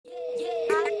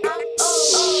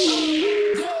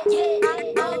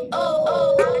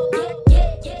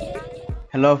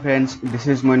Hello friends, this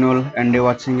is Moinul and you are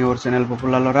watching your channel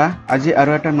Popularlora. আজি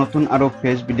আৰু এটা নতুন আৰু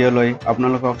ফ্ৰেশ ভিডিও লৈ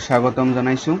আপোনালোকক স্বাগতম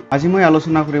জনাইছো। আজি মই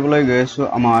আলোচনা কৰিবলৈ গৈ আছো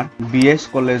আমাৰ BS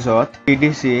কলেজত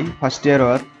TDC ফাৰ্ষ্ট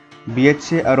ইয়াৰত BHC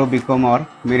আৰু BCOM ৰ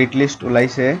মেৰিট লিষ্ট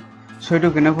ওলাইছে। সৈটো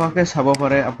কেনেকুৱাকৈ চাব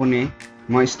পাৰে আপুনি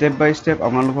মই স্টেপ বাই স্টেপ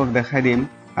আপোনালোকক দেখাই দিম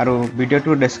আৰু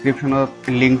ভিডিওটোৰ ডেসক্ৰিপচনত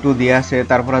লিংকটো দিয়া আছে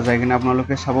তাৰ পৰা যাই কিনে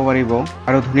আপোনালোকে চাব পাৰিব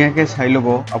আৰু ধুনীয়াকৈ চাই ল'ব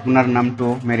আপোনাৰ নামটো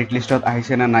মেৰিট লিষ্টত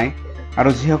আহিছে না নাই। আৰু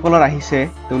যিসকলৰ আহিছে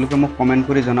তেওঁলোকে মোক কমেন্ট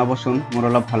কৰি জনাবচোন, মোৰ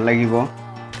অলপ ভাল লাগিব।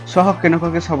 সহক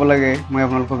কেনেকুৱাকৈ চাব লাগে মই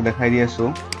আপোনালোকক দেখাই দি আছো।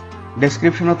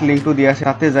 ডেসক্ৰিপচনত লিংকটো দিয়া আছে,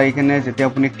 তাতে যাই কিনে যেতিয়া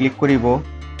আপুনি ক্লিক কৰিব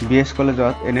BS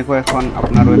কলেজত এনেকুৱা এখন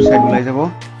আপোনাৰ ওয়েবসাইট ওলাই যাব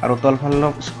আৰু তলফালে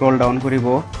স্ক্ৰল ডাউন কৰিব।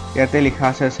 ইয়াতে লিখা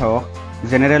আছে চাওক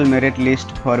general merit list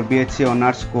for BHC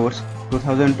অনাৰ্স course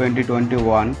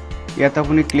 2020-21। ইয়াতে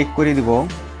আপুনি ক্লিক কৰি দিব।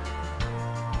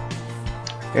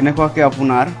 এনেকুৱাকৈ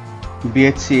আপোনাৰ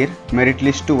BHC ৰ মেৰিট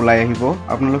লিষ্টটো ওলাই আহিব।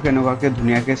 আপোনালোকে এনেকুৱাকৈ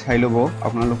ধুনীয়াকৈ চাই ল'ব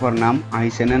আপোনালোকৰ নাম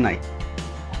আহিছে নে নাই।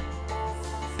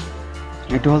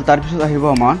 এটো হল তাৰ পিছত আহিব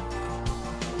আমাৰ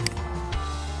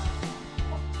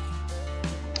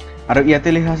আৰু ইয়াতে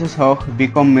লিখা আছে চাওক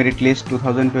BCOM মেৰিট লিষ্ট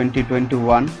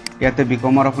 2020-21। ইয়াতে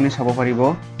BCOM ৰ আপুনি চাব পাৰিব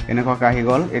এনেকুৱাকৈ আহি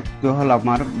গ'ল। এটো হল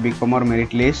আমাৰ BCOM ৰ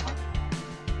মেৰিট লিষ্ট।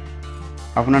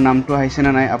 আপোনাৰ নামটো আহিছে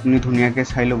নে নাই আপুনি ধুনীয়াকৈ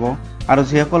চাই ল'ব আৰু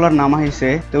যিসকলৰ নাম আহিছে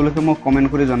তেওঁলোকে মোক কমেন্ট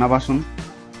কৰি জনাবাচোন,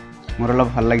 মোৰ অলপ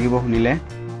ভাল লাগিব শুনিলে।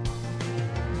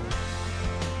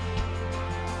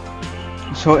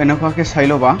 সো এনেকুৱাকৈ চাই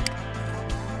ল'বা।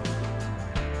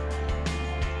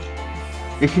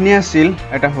 এইখিনি আছিল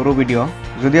এটা সৰু ভিডিও।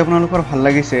 যদি আপোনালোকৰ ভাল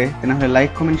লাগিছে তেনেহলে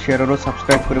লাইক কমেন্ট শেয়াৰ আৰু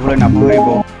সাবস্ক্ৰাইব কৰিবলৈ নাপাহৰিব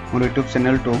মোৰ ইউটিউব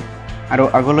চেনেলটো আৰু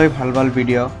আগলৈ ভাল ভাল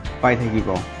ভিডিও পাই থাকিব।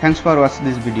 Thanks for watching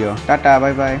this video. Tata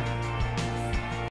bye bye.